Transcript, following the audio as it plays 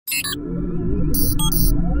Hey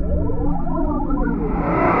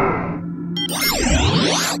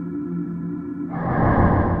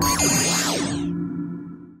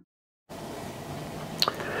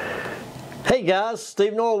guys,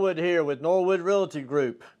 Steve Norwood here with Norwood Realty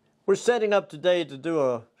Group. We're setting up today to do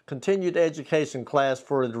a continued education class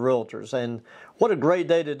for the realtors, and what a great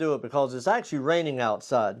day to do it because it's actually raining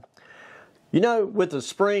outside. You know, with the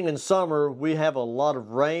spring and summer we have a lot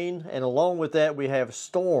of rain, and along with that we have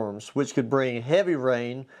storms which could bring heavy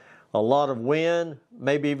rain, a lot of wind,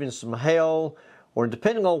 maybe even some hail, or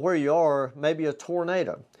depending on where you are, maybe a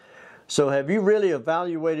tornado. So have you really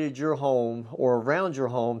evaluated your home or around your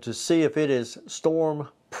home to see if it is storm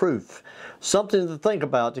proof? Something to think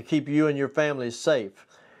about to keep you and your family safe.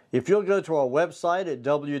 If you'll go to our website at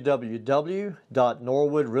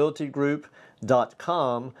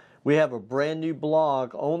www.norwoodrealtygroup.com, we have a brand new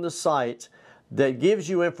blog on the site that gives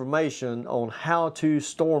you information on how to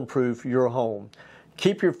storm proof your home.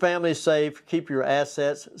 Keep your family safe, keep your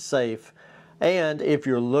assets safe, and if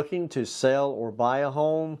you're looking to sell or buy a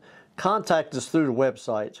home, contact us through the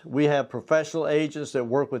website. We have professional agents that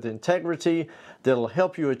work with integrity that'll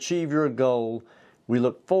help you achieve your goal. We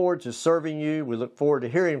look forward to serving you. We look forward to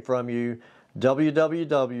hearing from you.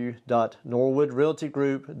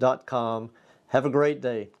 www.norwoodrealtygroup.com. Have a great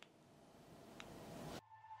day.